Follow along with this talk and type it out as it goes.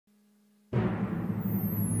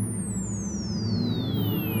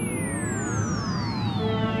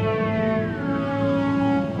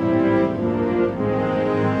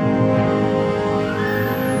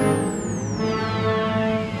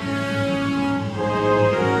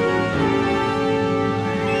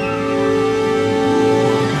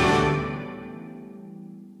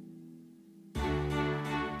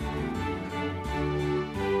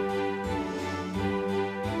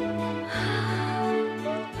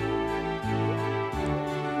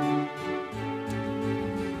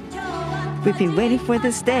We've been waiting for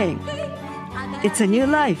this day. It's a new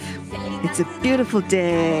life. It's a beautiful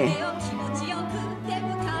day.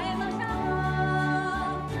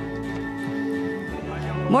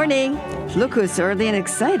 Morning. Look who's early and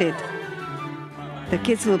excited. The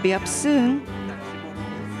kids will be up soon.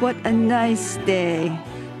 What a nice day.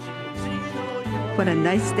 What a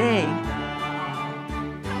nice day.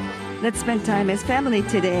 Let's spend time as family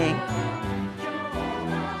today.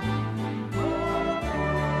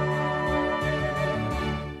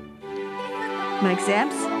 My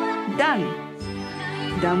exams? Done.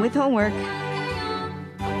 Done with homework.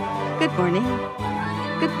 Good morning.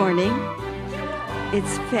 Good morning.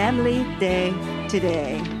 It's family day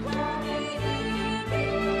today.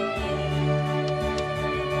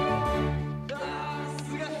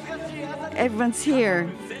 Everyone's here.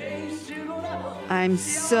 I'm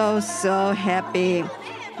so happy.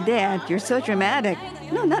 Dad, you're so dramatic.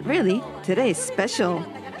 No, not really. Today is special.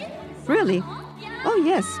 Really? Oh,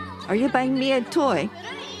 yes. Are you buying me a toy?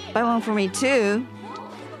 Buy one for me too.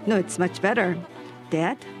 No, it's much better.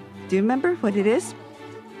 Dad, do you remember what it is?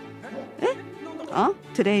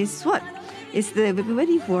 Today's what? It's the day we've been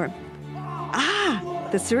waiting for. Ah,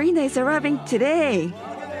 the Serena is arriving today.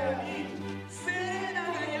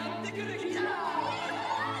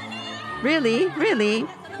 Really? Really?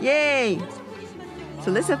 Yay!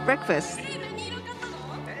 So let's have breakfast.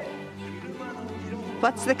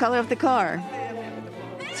 What's the color of the car?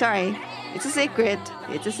 Sorry, it's a secret.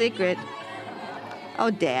 It's a secret.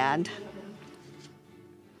 Oh, Dad.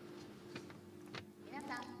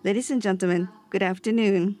 Ladies and gentlemen, good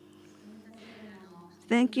afternoon.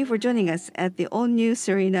 Thank you for joining us at the all-new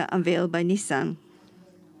Serena unveiled by Nissan.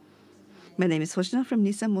 My name is Hoshino from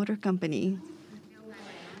Nissan Motor Company.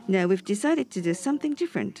 Now, we've decided to do something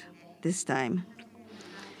different this time.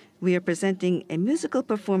 We are presenting a musical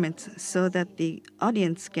performance so that the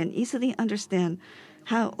audience can easily understand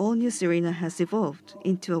how all-new Serena has evolved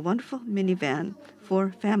into a wonderful minivan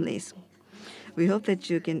for families. We hope that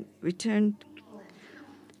you can return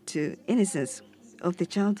to innocence of the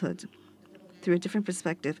childhood through a different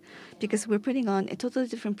perspective, because we're putting on a totally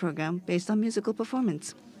different program based on musical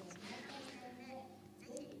performance.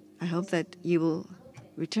 I hope that you will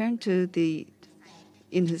return to the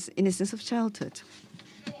innocence of childhood.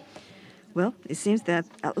 Well, it seems that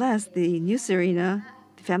at last the new Serena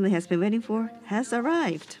the family has been waiting for has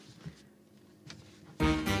arrived.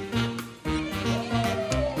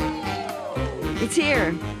 It's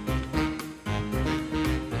here.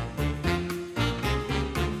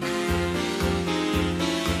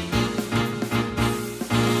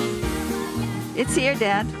 It's here,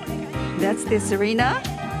 Dad. That's the Serena?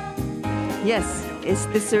 Yes, it's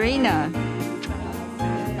the Serena.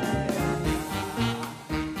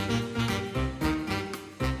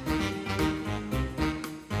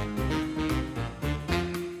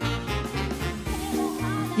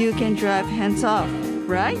 You can drive hands off,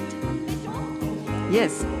 right?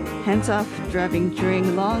 Yes, hands off driving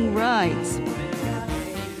during long rides,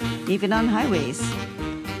 even on highways.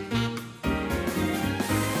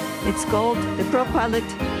 It's called the ProPilot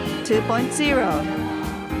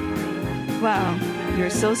 2.0. Wow, you're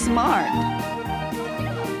so smart.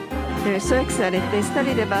 They're so excited. They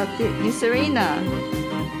studied about the new Serena.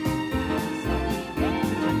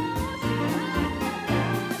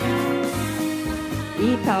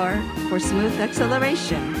 E-Power for smooth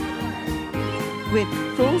acceleration with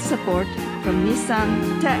full support from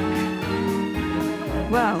Nissan Tech.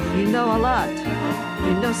 Wow, you know a lot.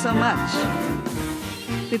 You know so much.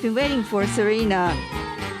 We've been waiting for Serena.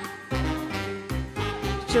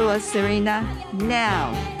 Show us Serena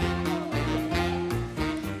now.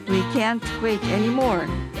 We can't wait anymore.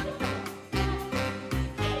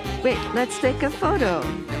 Wait, let's take a photo.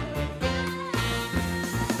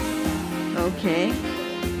 Okay,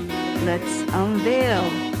 let's unveil.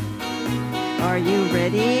 Are you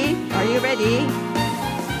ready? Are you ready?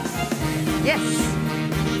 Yes.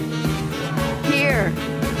 Here.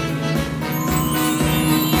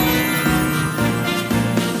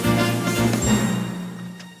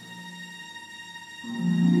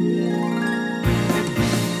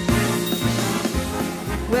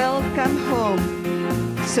 Welcome home,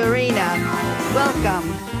 Serena. Welcome,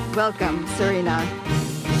 welcome, Serena.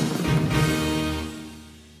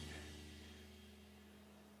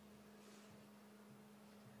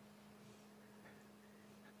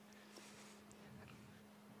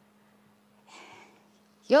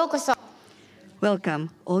 Welcome,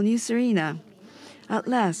 all-new Serena. At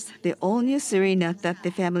last, the all-new Serena that the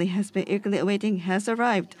family has been eagerly awaiting has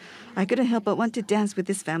arrived. I couldn't help but want to dance with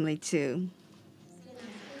this family too.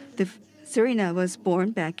 The Serena was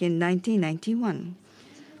born back in 1991.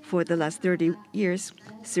 For the last 30 years,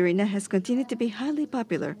 Serena has continued to be highly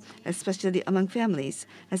popular, especially among families,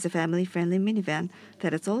 as a family-friendly minivan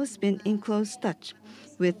that has always been in close touch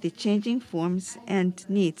with the changing forms and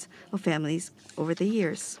needs of families over the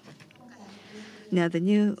years. Now,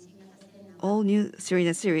 the all-new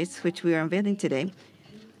Serena series, which we are unveiling today,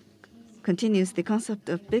 continues the concept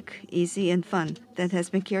of big, easy, and fun that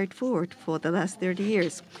has been carried forward for the last 30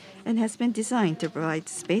 years and has been designed to provide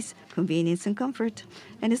space, convenience, and comfort,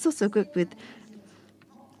 and is also equipped with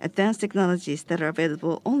advanced technologies that are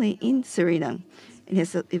available only in Serena. It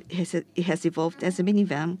has evolved as a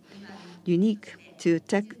minivan, unique to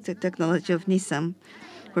the technology of Nissan,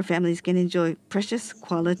 where families can enjoy precious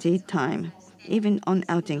quality time, even on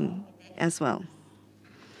outing as well.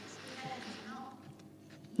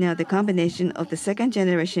 Now, the combination of the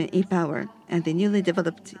second-generation e-Power and the newly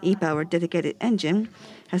developed e-Power dedicated engine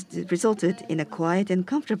has resulted in a quiet and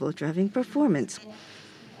comfortable driving performance.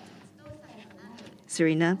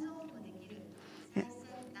 Serena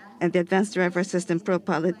and the Advanced Driver Assistant Pro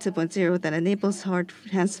Pilot 2.0 that enables hard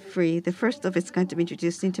hands-free, the first of its kind to be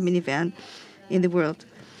introduced into minivan in the world,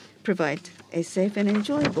 provide a safe and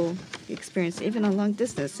enjoyable experience even on long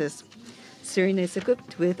distances. Serena is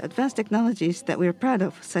equipped with advanced technologies that we are proud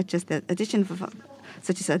of, such as addition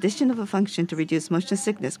of a function to reduce motion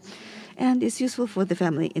sickness, and is useful for the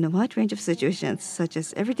family in a wide range of situations, such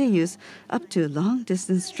as everyday use up to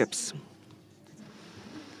long-distance trips.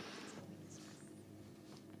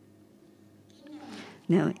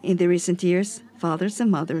 Now, in the recent years, fathers and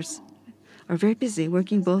mothers are very busy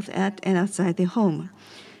working both at and outside the home.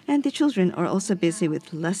 And the children are also busy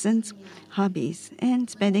with lessons, hobbies, and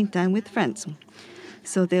spending time with friends.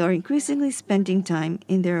 So they are increasingly spending time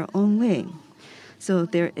in their own way. So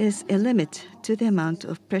there is a limit to the amount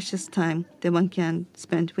of precious time that one can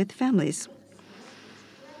spend with families.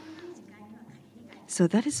 So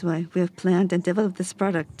that is why we have planned and developed this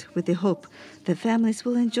product with the hope that families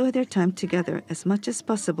will enjoy their time together as much as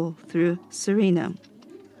possible through Serena.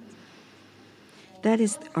 That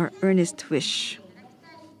is our earnest wish.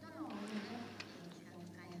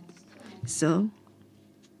 So,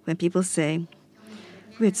 when people say,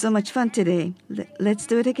 "We had so much fun today, let's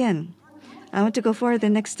do it again. I want to go further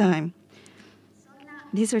next time."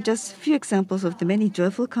 These are just few examples of the many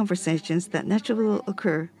joyful conversations that naturally will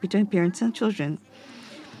occur between parents and children.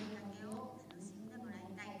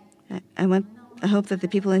 I hope that the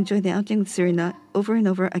people enjoy the outing with Serena over and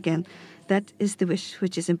over again. That is the wish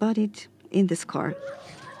which is embodied in this car.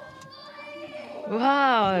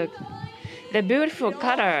 Wow, the beautiful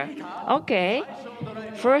color. Okay,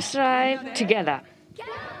 first drive together.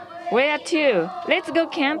 Where to? Let's go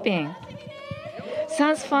camping.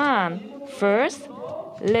 Sounds fun. First,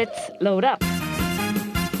 let's load up.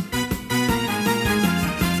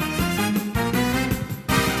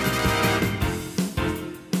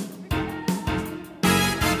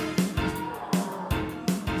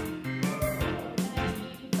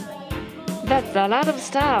 That's a lot of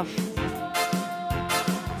stuff.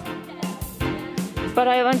 But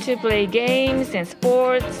I want to play games and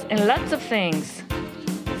sports and lots of things.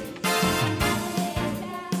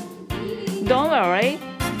 Don't worry.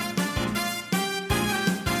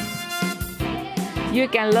 You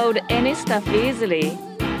can load any stuff easily.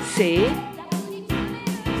 See?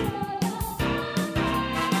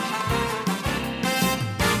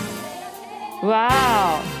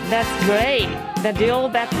 Wow, that's great. The dual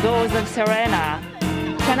back doors of Serena.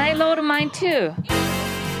 Can I load mine too?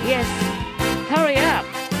 Yes. Hurry up!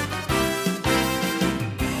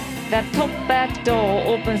 The top back door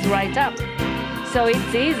opens right up, so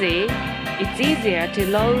it's easy. It's easier to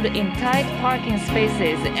load in tight parking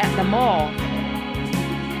spaces at the mall.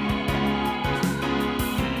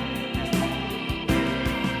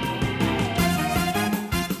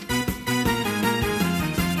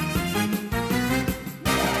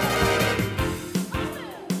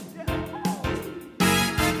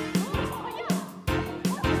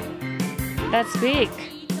 That's big.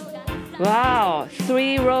 Wow,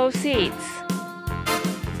 3-row seats.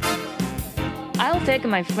 I'll take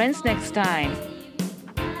my friends next time.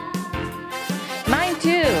 Mine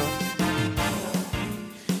too.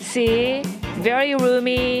 See, very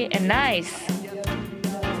roomy and nice.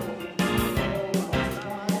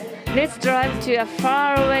 Let's drive to a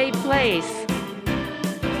faraway place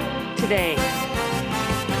today.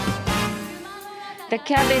 The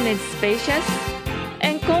cabin is spacious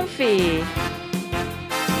and comfy.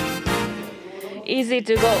 Easy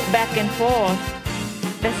to go back and forth.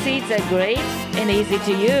 The seats are great and easy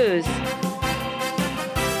to use.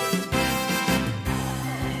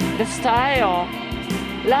 The style,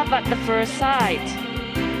 love at the first sight.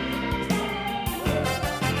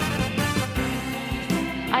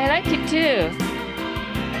 I like it too.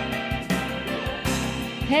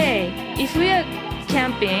 Hey, if we are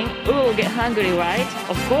camping, we will get hungry, right?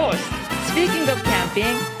 Of course. Speaking of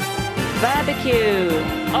camping, barbecue.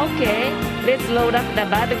 Okay, let's load up the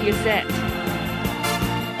barbecue set.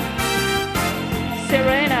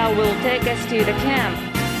 Serena will take us to the camp.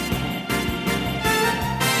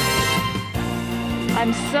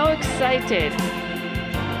 I'm so excited.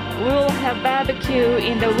 We'll have barbecue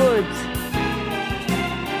in the woods.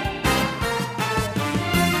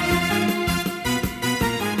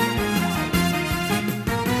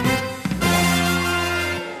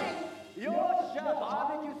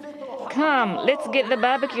 Come, let's get the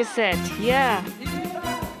barbecue set. Yeah.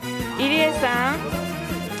 Irie-san,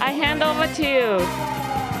 I hand over to you.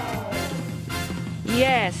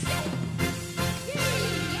 Yes.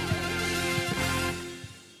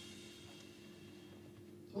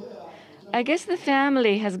 I guess the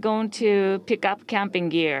family has gone to pick up camping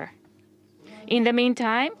gear. In the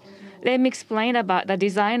meantime, let me explain about the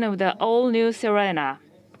design of the all-new Serena.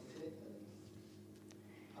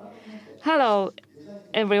 Hello,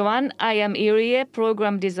 everyone. I am Irie,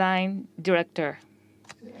 Program Design Director.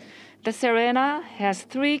 The Serena has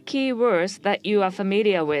 3 key words that you are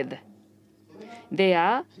familiar with. They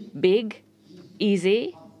are big,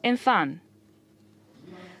 easy, and fun.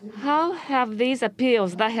 How have these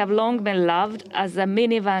appeals that have long been loved as a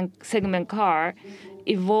minivan segment car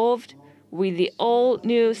evolved with the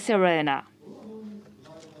all-new Serena?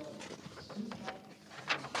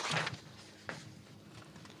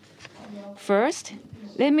 First,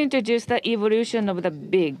 let me introduce the evolution of the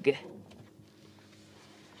big.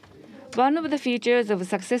 One of the features of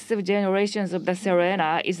successive generations of the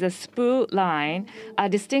Serena is the spool line, a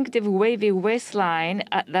distinctive wavy waistline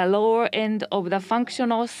at the lower end of the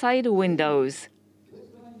functional side windows.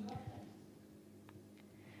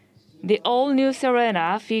 The all-new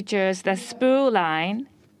Serena features the spool line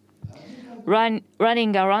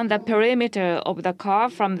running around the perimeter of the car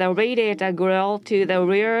from the radiator grille to the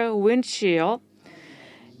rear windshield,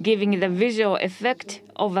 giving the visual effect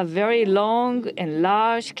of a very long and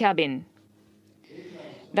large cabin.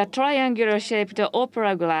 The triangular-shaped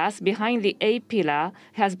opera glass behind the A-pillar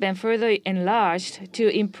has been further enlarged to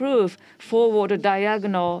improve forward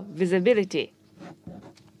diagonal visibility.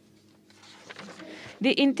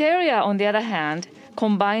 The interior, on the other hand,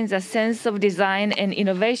 combines a sense of design and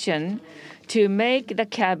innovation to make the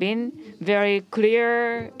cabin very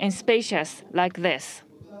clear and spacious like this.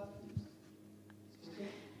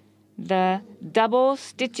 The double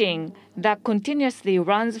stitching that continuously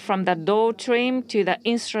runs from the door trim to the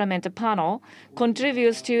instrument panel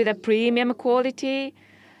contributes to the premium quality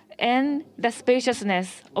and the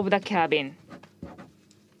spaciousness of the cabin.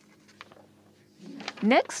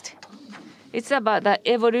 Next, it's about the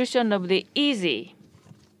evolution of the easy.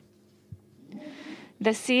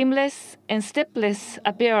 The seamless and stepless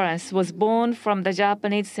appearance was born from the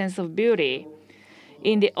Japanese sense of beauty.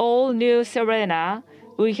 In the all-new Serena,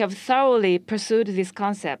 we have thoroughly pursued this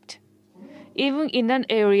concept. Even in an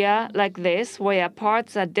area like this, where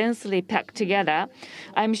parts are densely packed together,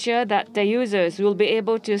 I'm sure that the users will be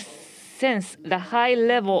able to sense the high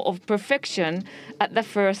level of perfection at the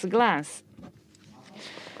first glance.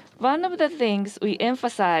 One of the things we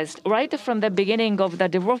emphasized right from the beginning of the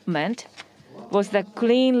development was the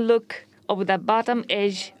clean look of the bottom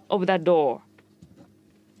edge of the door.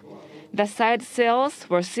 The side cells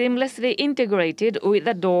were seamlessly integrated with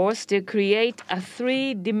the doors to create a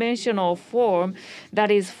 3-dimensional form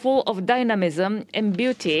that is full of dynamism and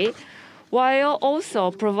beauty, while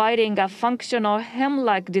also providing a functional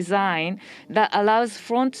hem-like design that allows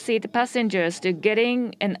front seat passengers to get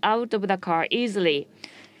in and out of the car easily.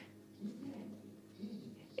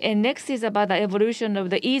 And next is about the evolution of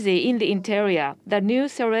the easy in the interior. The new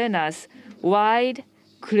Serena's wide,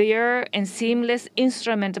 clear, and seamless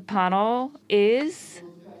instrument panel is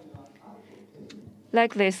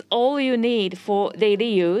like this, all you need for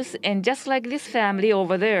daily use. And just like this family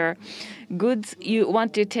over there, goods you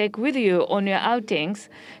want to take with you on your outings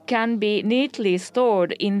can be neatly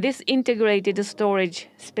stored in this integrated storage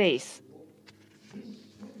space.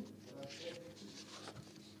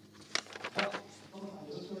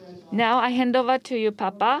 Now I hand over to you,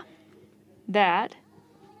 Papa, Dad.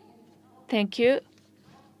 Thank you.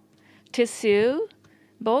 Tissue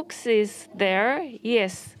box is there.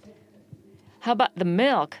 Yes. How about the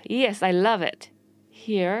milk? Yes, I love it.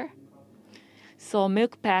 Here. So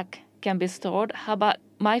milk pack can be stored. How about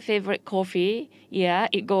my favorite coffee? Yeah,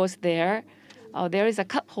 it goes there. Oh, there is a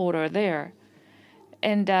cup holder there.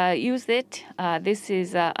 And use it. This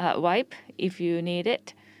is a wipe if you need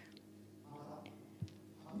it.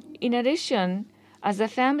 In addition, As a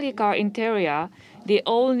family car interior, the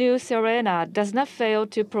all-new Serena does not fail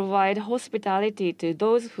to provide hospitality to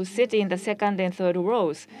those who sit in the second and third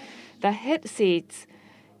rows. The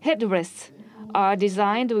headrests are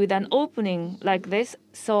designed with an opening like this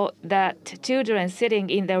so that children sitting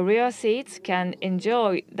in the rear seats can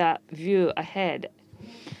enjoy the view ahead.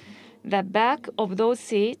 The back of those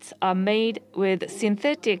seats are made with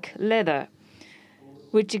synthetic leather,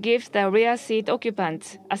 which gives the rear seat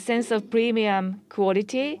occupants a sense of premium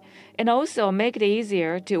quality and also make it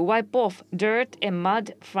easier to wipe off dirt and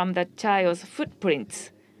mud from the child's footprints.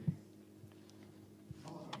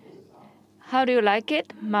 How do you like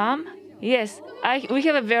it, Mom? Yes, we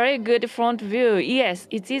have a very good front view. Yes,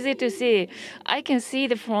 it's easy to see. I can see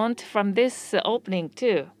the front from this opening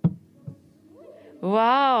too.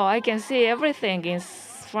 Wow, I can see everything in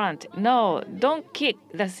front. No, don't kick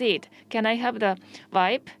the seat. Can I have the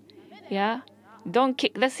wipe? Yeah, don't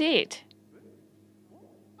kick the seat.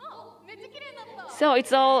 So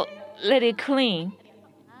it's all really clean.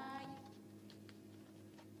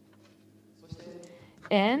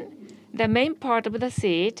 And the main part of the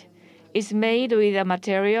seat is made with a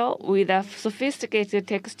material with a sophisticated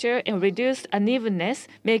texture and reduced unevenness,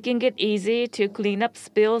 making it easy to clean up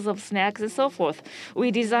spills of snacks and so forth.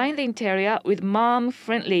 We designed the interior with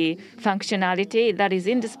mom-friendly functionality that is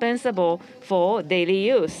indispensable for daily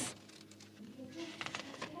use.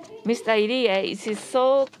 Mr. Irie, it is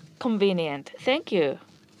so convenient. Thank you.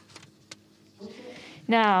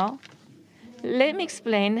 Now, let me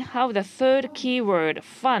explain how the third keyword,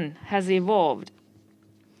 fun, has evolved.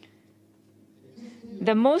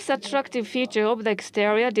 The most attractive feature of the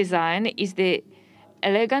exterior design is the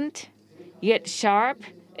elegant, yet sharp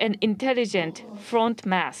and intelligent front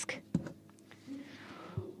mask.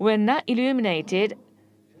 When not illuminated,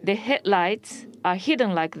 the headlights are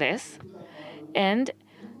hidden like this, and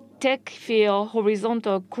tech-feel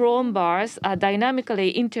horizontal chrome bars are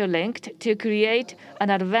dynamically interlinked to create an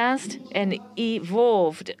advanced and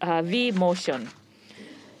evolved V-motion.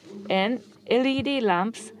 And LED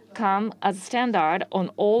lamps come as standard on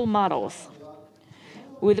all models.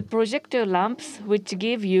 With projector lamps which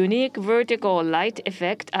give unique vertical light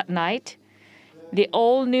effect at night, the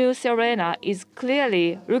all-new Serena is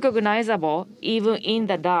clearly recognizable even in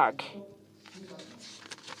the dark.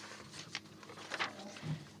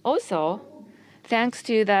 Also, thanks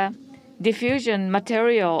to the diffusion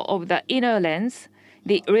material of the inner lens,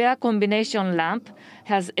 the rear combination lamp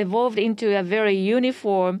has evolved into a very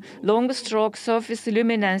uniform long-stroke surface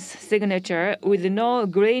luminance signature with no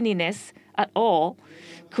graininess at all,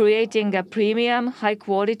 creating a premium,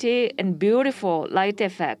 high-quality, and beautiful light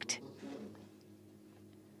effect.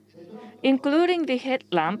 Including the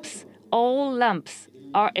headlamps, all lamps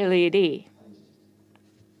are LED.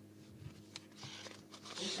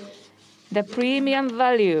 The premium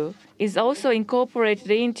value is also incorporated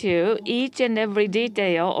into each and every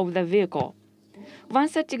detail of the vehicle. One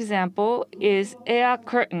such example is air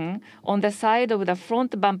curtain on the side of the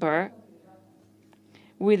front bumper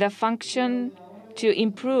with a function to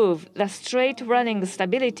improve the straight running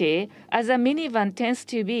stability as a minivan tends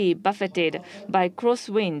to be buffeted by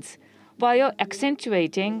crosswinds while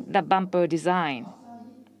accentuating the bumper design.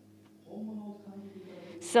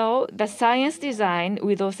 So the science design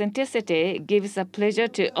with authenticity gives a pleasure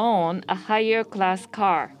to own a higher class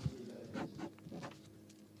car.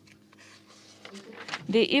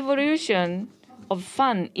 The evolution of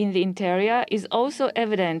fun in the interior is also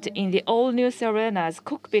evident in the all-new Serena's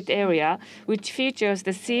cockpit area, which features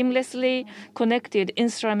the seamlessly connected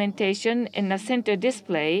instrumentation and a center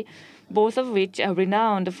display, both of which are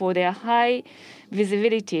renowned for their high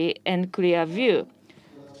visibility and clear view.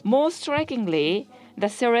 More strikingly, the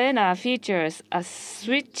Serena features a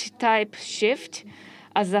switch-type shift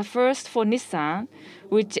as the first for Nissan,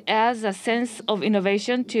 which adds a sense of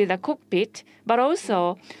innovation to the cockpit, but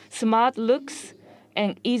also smart looks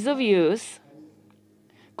and ease of use,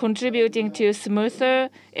 contributing to smoother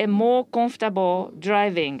and more comfortable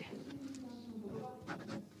driving.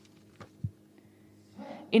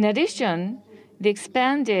 In addition, the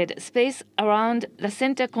expanded space around the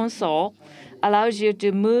center console allows you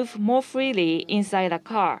to move more freely inside the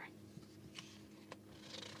car.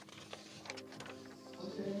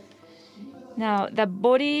 Now, the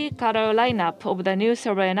body color lineup of the new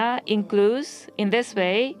Serena includes, in this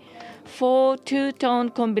way, 4 two-tone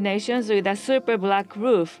combinations with a super black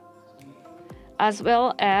roof, as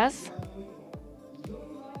well as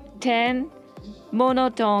 10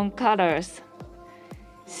 monotone colors.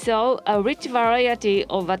 So a rich variety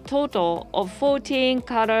of a total of 14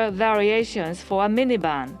 color variations for a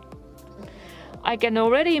minivan. I can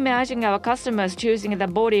already imagine our customers choosing the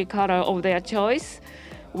body color of their choice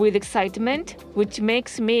with excitement, which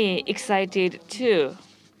makes me excited too.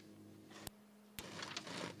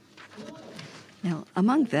 Now,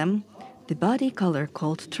 among them, the body color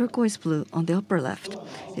called turquoise blue on the upper left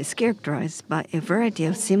is characterized by a variety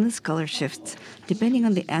of seamless color shifts depending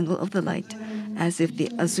on the angle of the light, as if the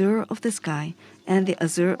azure of the sky and the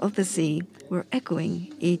azure of the sea were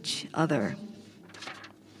echoing each other.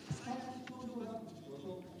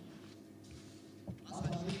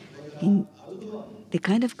 In the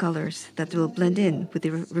kind of colors that will blend in with the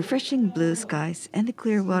refreshing blue skies and the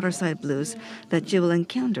clear waterside blues that you will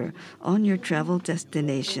encounter on your travel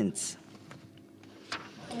destinations.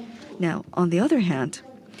 Now, on the other hand,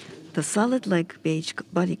 the solid like beige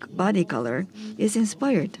body color is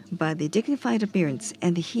inspired by the dignified appearance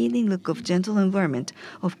and the healing look of gentle environment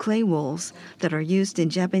of clay walls that are used in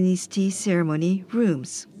Japanese tea ceremony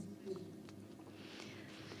rooms.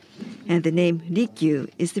 And the name Rikyu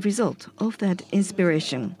is the result of that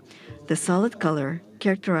inspiration. The solid color,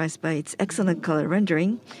 characterized by its excellent color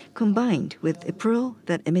rendering, combined with a pearl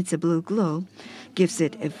that emits a blue glow, gives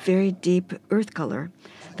it a very deep earth color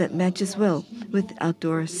that matches well with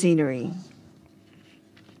outdoor scenery.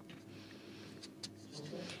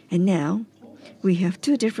 And now, we have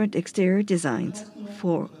two different exterior designs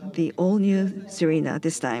for the all-new Serena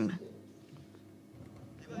this time.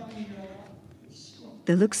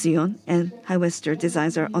 The Luxion and High-Wester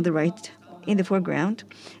designs are on the right in the foreground,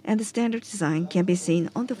 and the standard design can be seen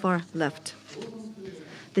on the far left.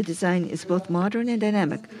 The design is both modern and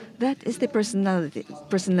dynamic. That is the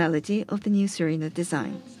personality of the new Serena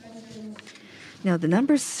design. Now, the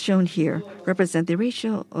numbers shown here represent the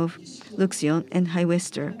ratio of Luxion and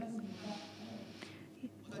High-Wester.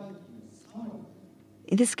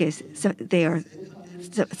 In this case, they are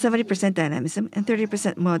 70% dynamism and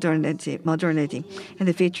 30% modernity, and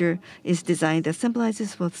the feature is designed that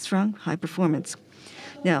symbolizes both strong high performance.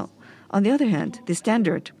 Now, on the other hand, the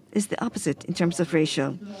standard is the opposite in terms of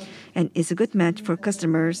ratio and is a good match for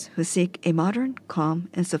customers who seek a modern, calm,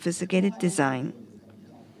 and sophisticated design.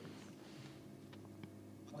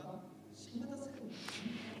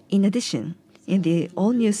 In addition, in the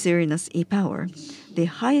all-new Serena's e-Power, the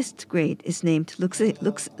highest grade is named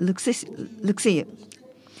Luxio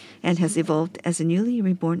and has evolved as a newly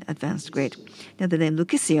reborn advanced grade. Now, the name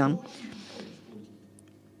Luxion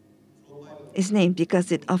is named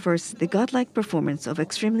because it offers the godlike performance of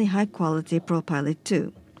extremely high-quality Pro Pilot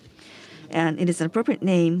 2. And it is an appropriate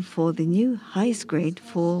name for the new highest grade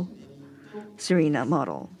full Serena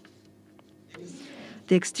model.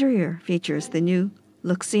 The exterior features the new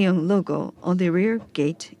Luxion logo on the rear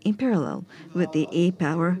gate in parallel with the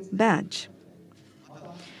e-Power badge.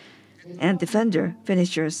 And the fender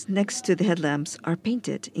finishers next to the headlamps are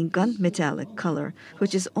painted in gun metallic color,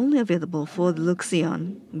 which is only available for the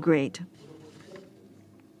Luxion grade.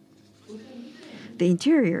 The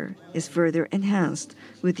interior is further enhanced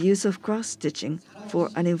with use of cross-stitching for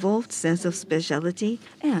an involved sense of specialty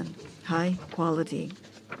and high quality.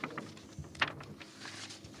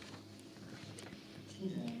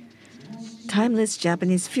 Timeless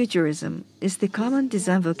Japanese futurism is the common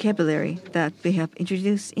design vocabulary that we have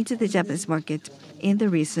introduced into the Japanese market in the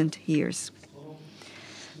recent years.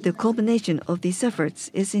 The culmination of these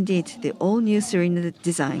efforts is indeed the all-new Serena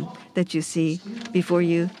design that you see before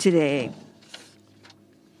you today.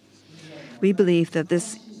 We believe that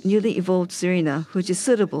this newly evolved Serena, which is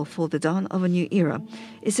suitable for the dawn of a new era,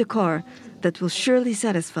 is a car that will surely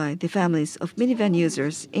satisfy the families of minivan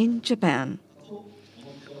users in Japan.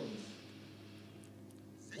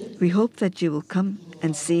 We hope that you will come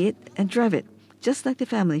and see it and drive it, just like the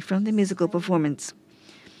family from the musical performance.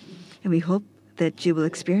 And we hope that you will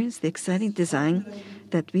experience the exciting design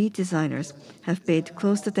that we designers have paid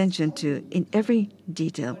close attention to in every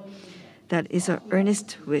detail. That is our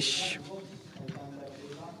earnest wish.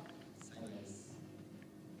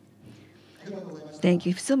 Thank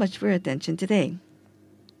you so much for your attention today.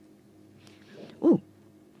 Oh,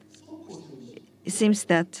 it seems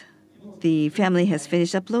that the family has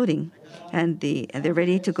finished uploading and they're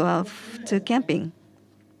ready to go off to camping.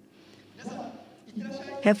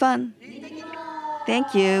 Have fun.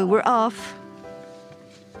 Thank you. We're off.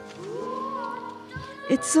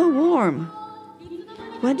 It's so warm.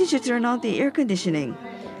 When did you turn on the air conditioning?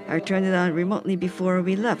 I turned it on remotely before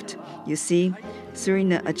we left. You see,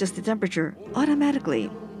 Serena adjusts the temperature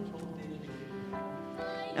automatically.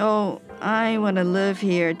 Oh, I want to live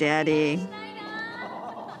here, Daddy.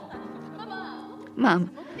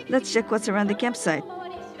 Mom, let's check what's around the campsite.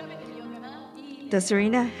 Does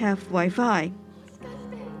Serena have Wi-Fi?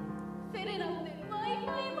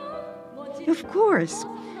 Of course,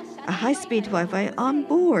 a high-speed Wi-Fi on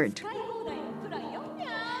board.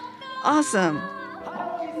 Awesome.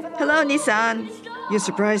 Hello, Nissan. You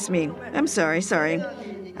surprised me. I'm sorry.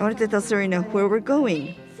 I wanted to tell Serena where we're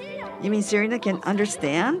going. You mean Serena can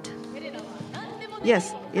understand?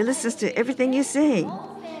 Yes, it listens to everything you say.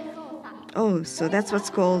 Oh, so that's what's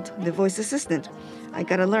called the voice assistant. I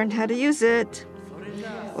gotta learn how to use it.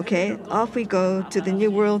 Okay, off we go to the new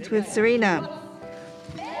world with Serena.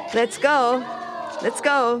 Let's go. Let's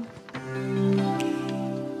go.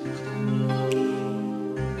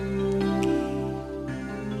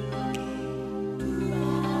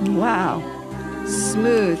 Wow.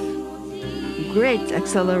 Smooth. Great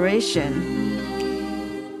acceleration.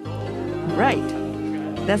 Right.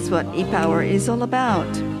 That's what e-power is all about.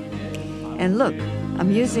 And look,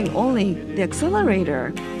 I'm using only the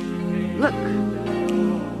accelerator. Look.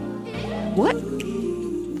 What?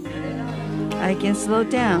 I can slow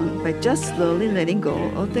down by just slowly letting go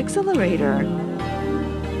of the accelerator.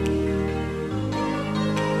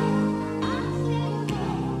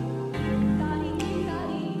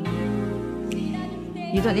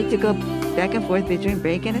 You don't need to go back and forth between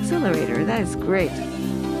brake and accelerator. That is great.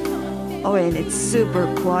 Oh, and it's super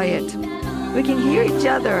quiet. We can hear each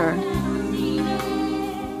other.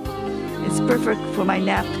 It's perfect for my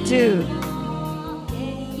nap too.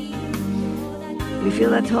 We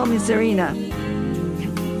feel at home in Serena.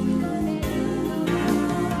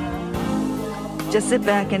 Just sit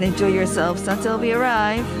back and enjoy yourselves until we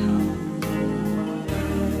arrive.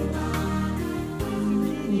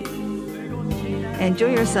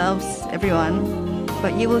 Enjoy yourselves, everyone.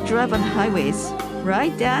 But you will drive on highways,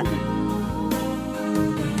 right, Dad?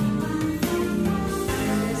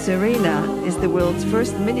 Serena is the world's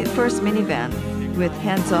first minivan with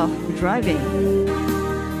hands-off driving.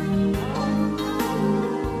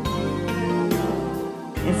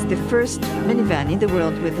 It's the first minivan in the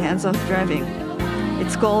world with hands-off driving.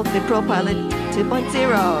 It's called the ProPilot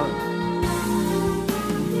 2.0.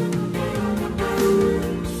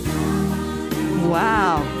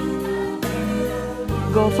 Wow!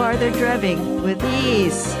 Go farther driving with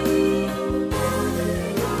ease.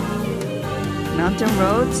 Mountain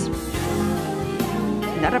roads?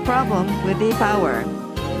 Not a problem with e-power.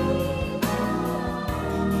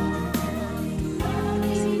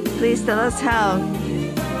 Please tell us how.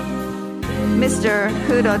 Mr.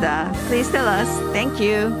 Kuroda, please tell us. Thank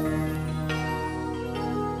you.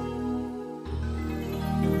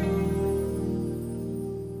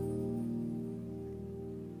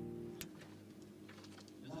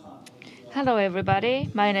 Hello, everybody.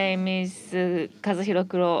 My name is Kazuhiro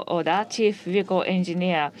Kuroda, Chief Vehicle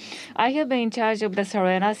Engineer. I have been in charge of the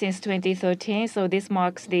Serena since 2013, so this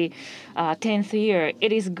marks the 10th year.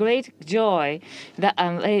 It is great joy that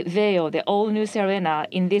unveil the all-new Serena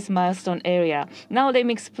in this milestone area. Now let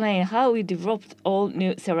me explain how we developed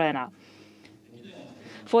all-new Serena.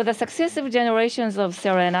 For the successive generations of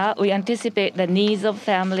Serena, we anticipate the needs of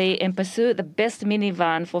family and pursue the best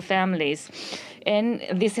minivan for families. And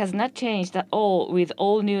this has not changed at all with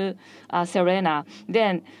all new Serena.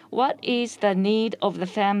 Then, what is the need of the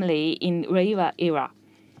family in Reiwa era?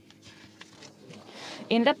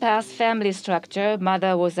 In the past family structure,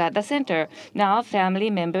 mother was at the center. Now family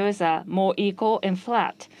members are more equal and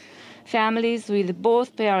flat. Families with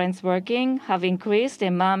both parents working have increased,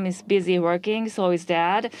 and mom is busy working, so is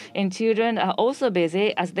dad, and children are also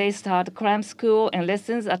busy as they start cram school and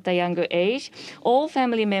lessons at a younger age. All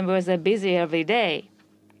family members are busy every day.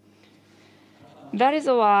 That is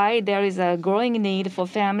why there is a growing need for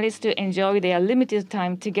families to enjoy their limited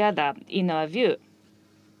time together, in our view.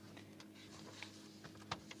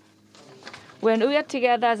 When we are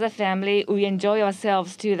together as a family, we enjoy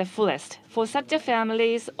ourselves to the fullest. For such a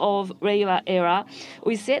families of Reiwa era,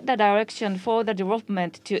 we set the direction for the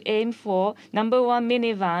development to aim for number one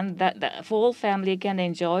minivan that the whole family can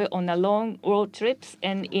enjoy on a long road trips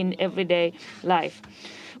and in everyday life.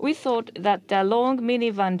 We thought that the long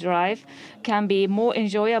minivan drive can be more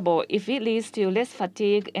enjoyable if it leads to less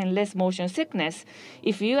fatigue and less motion sickness.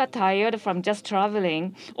 If you are tired from just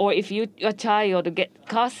traveling, or if your child get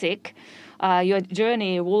car sick, your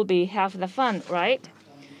journey will be half the fun, right?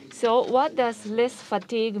 So what does less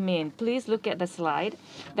fatigue mean? Please look at the slide.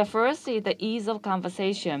 The first is the ease of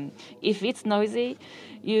conversation. If it's noisy,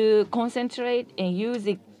 you concentrate and use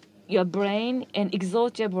your brain and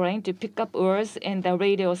exhaust your brain to pick up words and the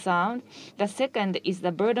radio sound. The second is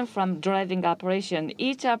the burden from driving operation.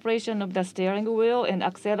 Each operation of the steering wheel and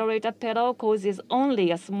accelerator pedal causes only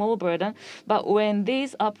a small burden, but when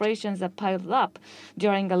these operations are piled up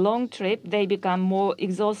during a long trip, they become more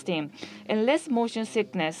exhausting. And less motion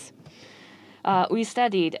sickness. we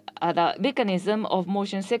studied the mechanism of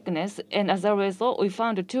motion sickness, and as a result, we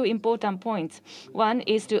found two important points. One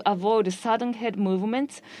is to avoid sudden head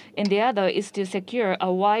movements, and the other is to secure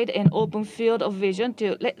a wide and open field of vision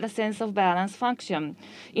to let the sense of balance function.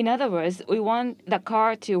 In other words, we want the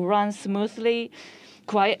car to run smoothly,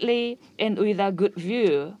 quietly, and with a good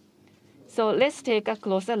view. So let's take a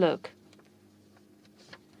closer look.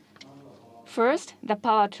 First, the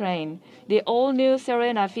powertrain. The all-new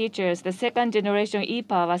Serena features the second-generation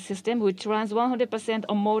e-Power system, which runs 100%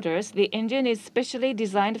 on motors. The engine is specially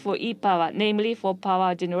designed for e-Power, namely for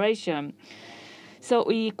power generation. So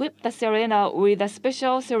we equipped the Serena with a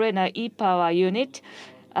special Serena e-Power unit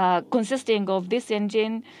consisting of this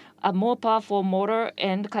engine, a more powerful motor,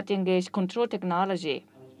 and cutting-edge control technology.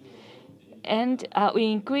 And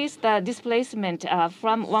we increased the displacement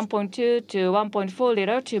from 1.2 to 1.4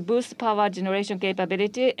 liter to boost power generation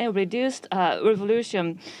capability and reduced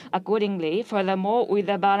revolution accordingly. Furthermore, with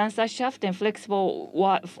the balancer shaft and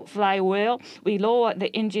flexible flywheel, we lowered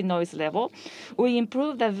the engine noise level. We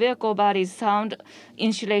improved the vehicle body's sound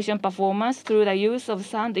insulation performance through the use of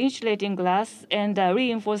sound insulating glass and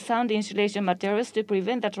reinforced sound insulation materials to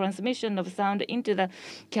prevent the transmission of sound into the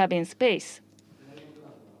cabin space.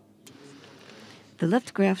 The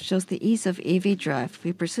left graph shows the ease of EV drive.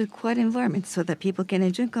 We pursued quiet environments so that people can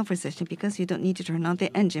enjoy conversation because you don't need to turn on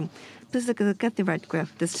the engine. Please look at the right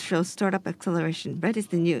graph. This shows startup acceleration. Red is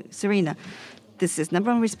the new Serena. This is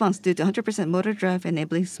number one response due to 100% motor drive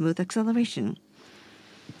enabling smooth acceleration.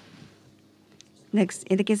 Next,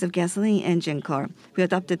 in the case of gasoline engine car, we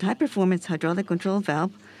adopted high-performance hydraulic control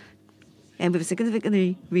valve, and we've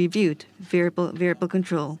significantly reviewed variable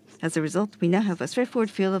control. As a result, we now have a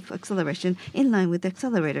straightforward feel of acceleration in line with the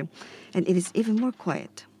accelerator, and it is even more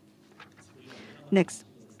quiet. Next,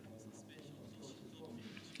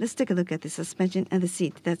 let's take a look at the suspension and the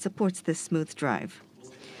seat that supports this smooth drive.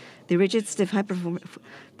 The rigid, stiff,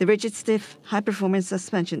 high-performance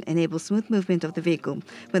suspension enables smooth movement of the vehicle.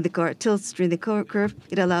 When the car tilts during the curve,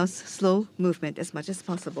 it allows slow movement as much as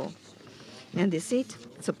possible. And the seat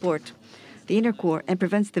supports the inner core and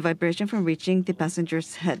prevents the vibration from reaching the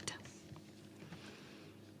passenger's head.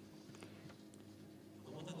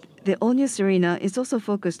 The all-new Serena is also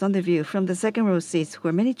focused on the view from the second row seats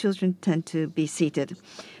where many children tend to be seated.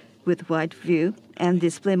 With wide view and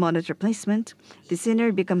display monitor placement, the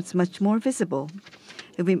scenery becomes much more visible.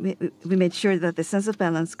 We made sure that the sense of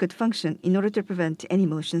balance could function in order to prevent any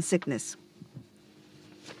motion sickness.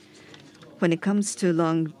 When it comes to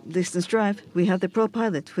long-distance drive, we have the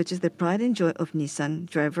ProPilot, which is the pride and joy of Nissan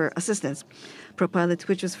driver assistance. ProPilot,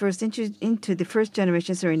 which was first into the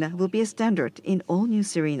first-generation Serena, will be a standard in all new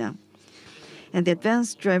Serena. And the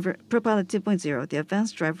advanced driver ProPilot 2.0, the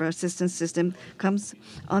advanced driver assistance system, comes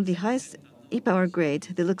on the highest e-Power grade,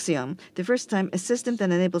 the Luxion. The first time a system that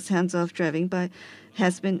enables hands-off driving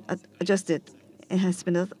has been adopted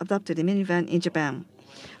in minivan in Japan.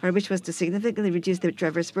 Our wish was to significantly reduce the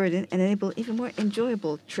driver's burden and enable even more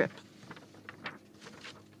enjoyable trip.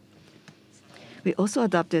 We also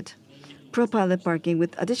adopted ProPilot parking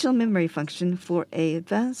with additional memory function for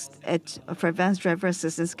advanced driver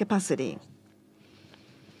assistance capacity.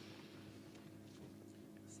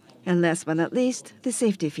 And last but not least, the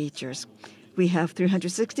safety features. We have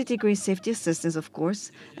 360-degree safety assistance, of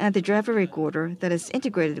course, and the driver recorder that is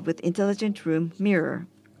integrated with intelligent room mirror.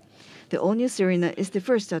 The all-new Serena is the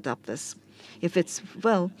first to adopt this. It fits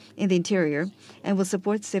well in the interior and will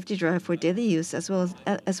support safety drive for daily use as well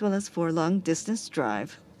as for long-distance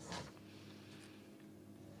drive.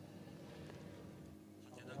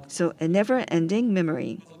 So a never-ending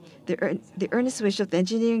memory. The earnest wish of the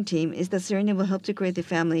engineering team is that Serena will help to create the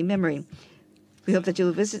family memory. We hope that you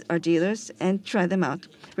will visit our dealers and try them out.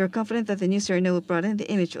 We are confident that the new Serena will broaden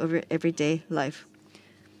the image of your everyday life.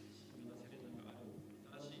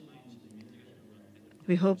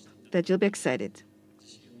 We hope that you'll be excited.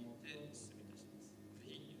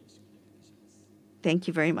 Thank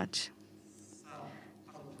you very much.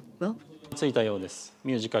 Well, so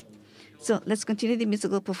let's continue the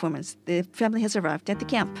musical performance. The family has arrived at the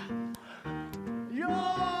camp.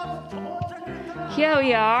 Here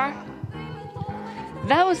we are.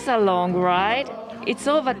 That was a long ride. It's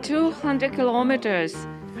over 200 kilometers,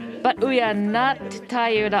 but we are not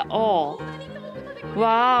tired at all.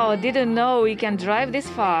 Wow, didn't know we can drive this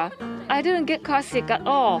far. I didn't get car sick at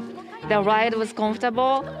all. The ride was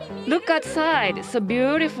comfortable. Look outside, so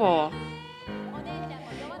beautiful.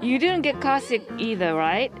 You didn't get car sick either,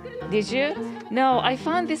 right? Did you? No, I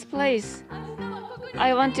found this place.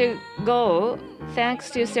 I want to go thanks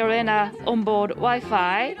to Serena onboard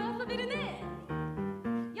Wi-Fi.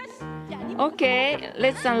 Okay,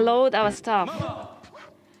 let's unload our stuff.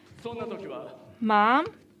 Mom,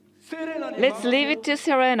 let's leave it to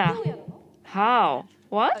Serena. How?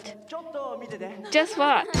 What? Just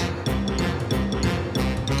what?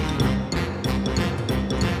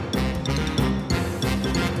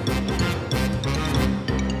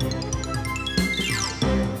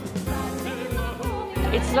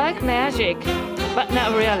 It's like magic, but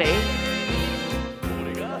not really.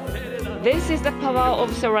 This is the power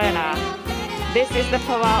of Serena. This is the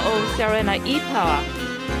power of Serena e-Power.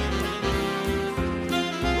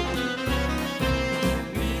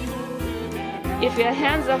 If your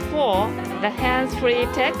hands are full, the hands-free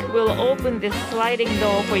tech will open this sliding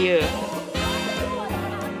door for you.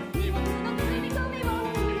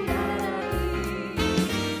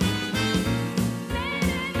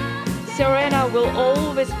 Serena will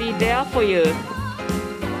always be there for you.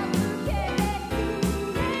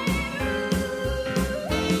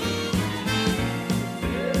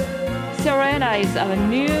 Serena is our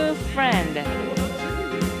new friend.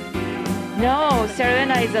 No,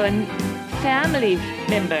 Serena is our family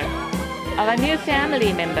member. Our new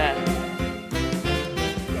family member.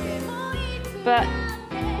 But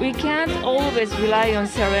we can't always rely on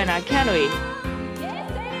Serena, can we?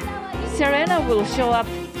 Serena will show up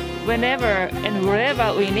whenever and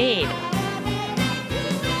wherever we need.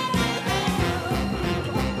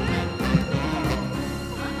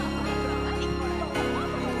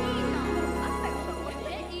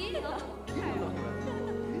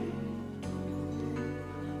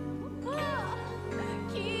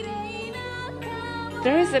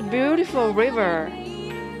 There is a beautiful river.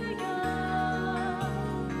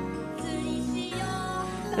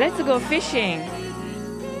 Let's go fishing.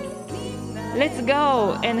 Let's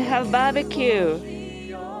go and have barbecue.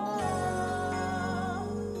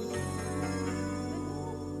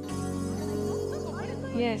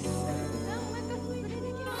 Yes.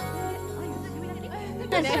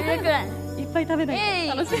 いっぱい食べない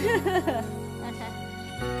と楽しい。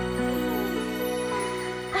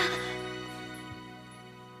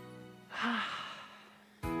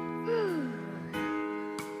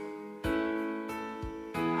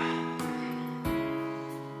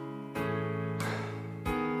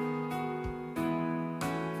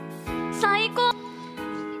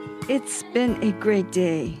It's been a great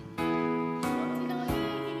day.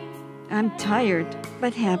 I'm tired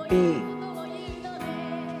but happy.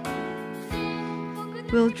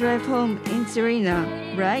 We'll drive home in Serena,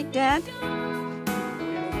 right, Dad?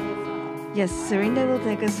 Yes, Serena will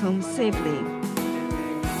take us home safely.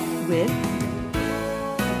 With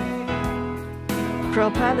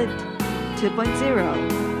ProPilot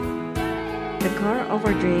 2.0. The car of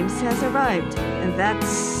our dreams has arrived, and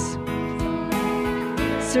that's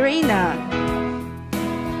Serena.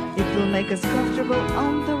 It will make us comfortable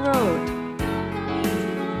on the road.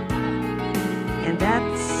 And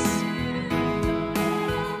that's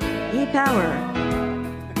e-Power.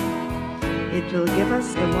 It will give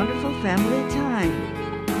us a wonderful family time.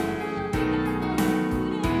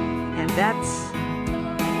 And that's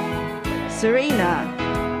Serena.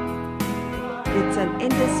 It's an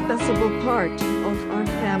indispensable part of our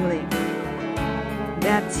family.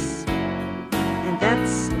 That's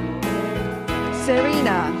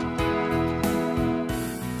Serena.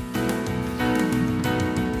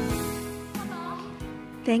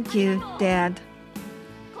 Thank you, Dad.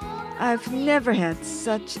 I've never had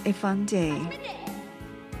such a fun day.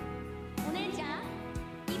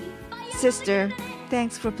 Sister,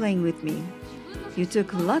 thanks for playing with me. You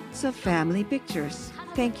took lots of family pictures.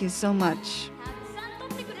 Thank you so much.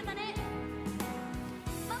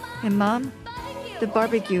 And Mom, the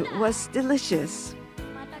barbecue was delicious.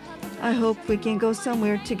 I hope we can go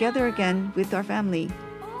somewhere together again with our family.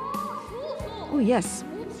 Oh yes,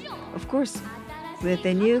 of course, with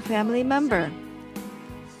a new family member.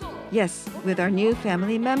 Yes, with our new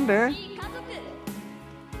family member,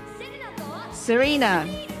 Serena.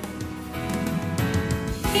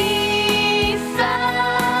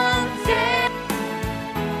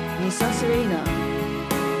 Nissan Serena.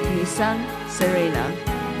 Nissan Serena.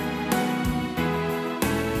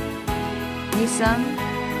 Nissan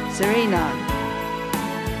Serena.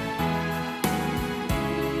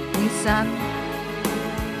 Nissan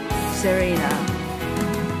Serena.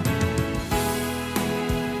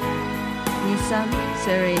 Nissan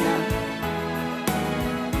Serena.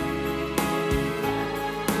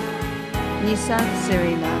 Nissan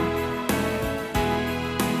Serena.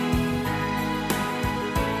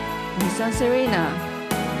 Nissan Serena.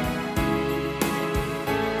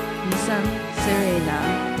 Nissan Serena.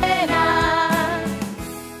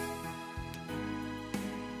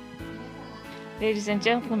 Ladies and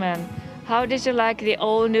gentlemen, How did you like the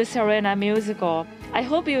all-new Serena musical? I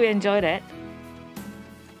hope you enjoyed it.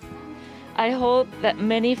 I hope that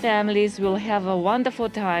many families will have a wonderful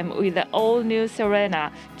time with the all-new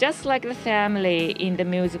Serena, just like the family in the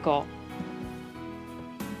musical.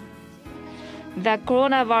 The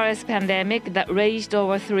coronavirus pandemic that raged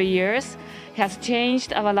over 3 years has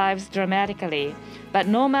changed our lives dramatically. But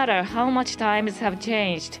no matter how much times have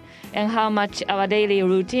changed and how much our daily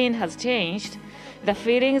routine has changed, the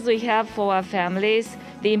feelings we have for our families,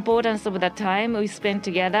 the importance of the time we spend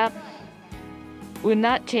together, will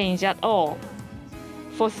not change at all.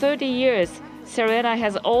 For 30 years, Serena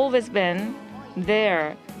has always been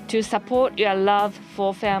there to support your love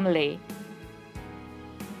for family.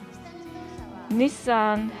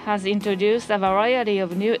 Nissan has introduced a variety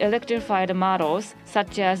of new electrified models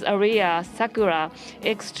such as Ariya, Sakura,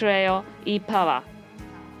 X-Trail, e-Power.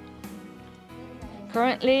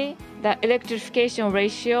 Currently, the electrification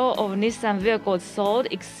ratio of Nissan vehicles sold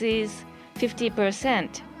exceeds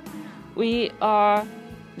 50%. We are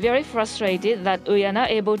very frustrated that we are not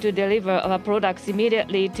able to deliver our products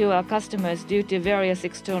immediately to our customers due to various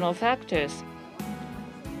external factors.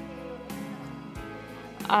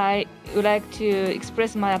 I would like to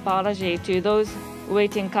express my apology to those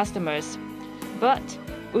waiting customers. But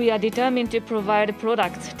we are determined to provide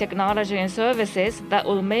products, technology, and services that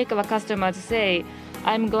will make our customers say,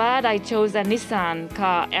 "I'm glad I chose a Nissan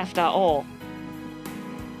car after all."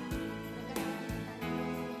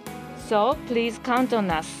 So please count on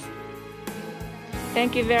us.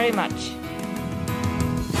 Thank you very much.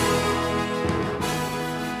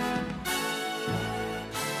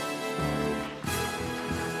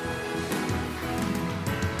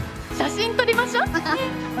 写真撮りましょう。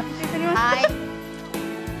はい。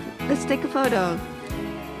Let's take a photo.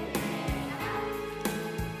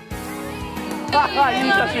 いい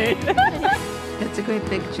写真。 That's a great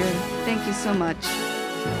picture. Thank you so much.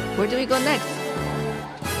 Where do we go next?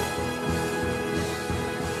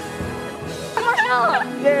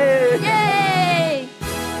 イエーイ。イエーイ。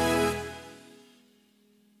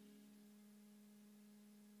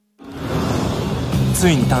つ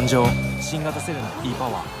いに誕生、新型セレナ e パ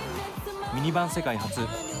ワー。ミニバン世界初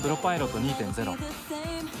プロパイロット 2.0。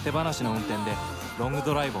 手放しの運転でロング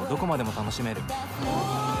ドライブをどこまでも楽しめる。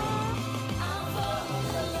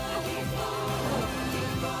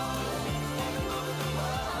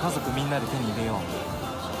家族みんなで手に入れよ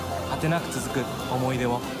う。果てなく続く思い出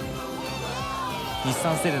を。日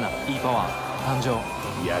産セレナ e パワー誕生。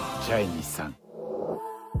やっちゃえ日産。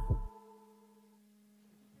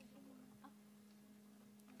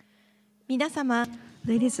皆様、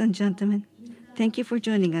 Ladies and gentlemen, thank you for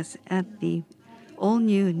joining us at the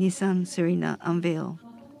all-new Nissan Serena unveil.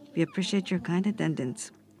 We appreciate your kind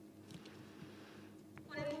attendance.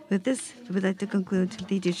 With this, we would like to conclude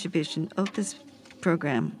the distribution of this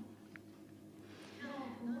program.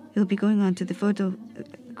 We'll be going on to the photo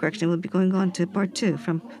correction. We'll be going on to part 2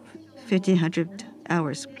 from 1500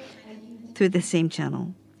 hours through the same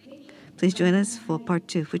channel. Please join us for part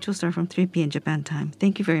 2, which will start from 3 p.m. Japan time.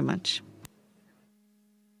 Thank you very much.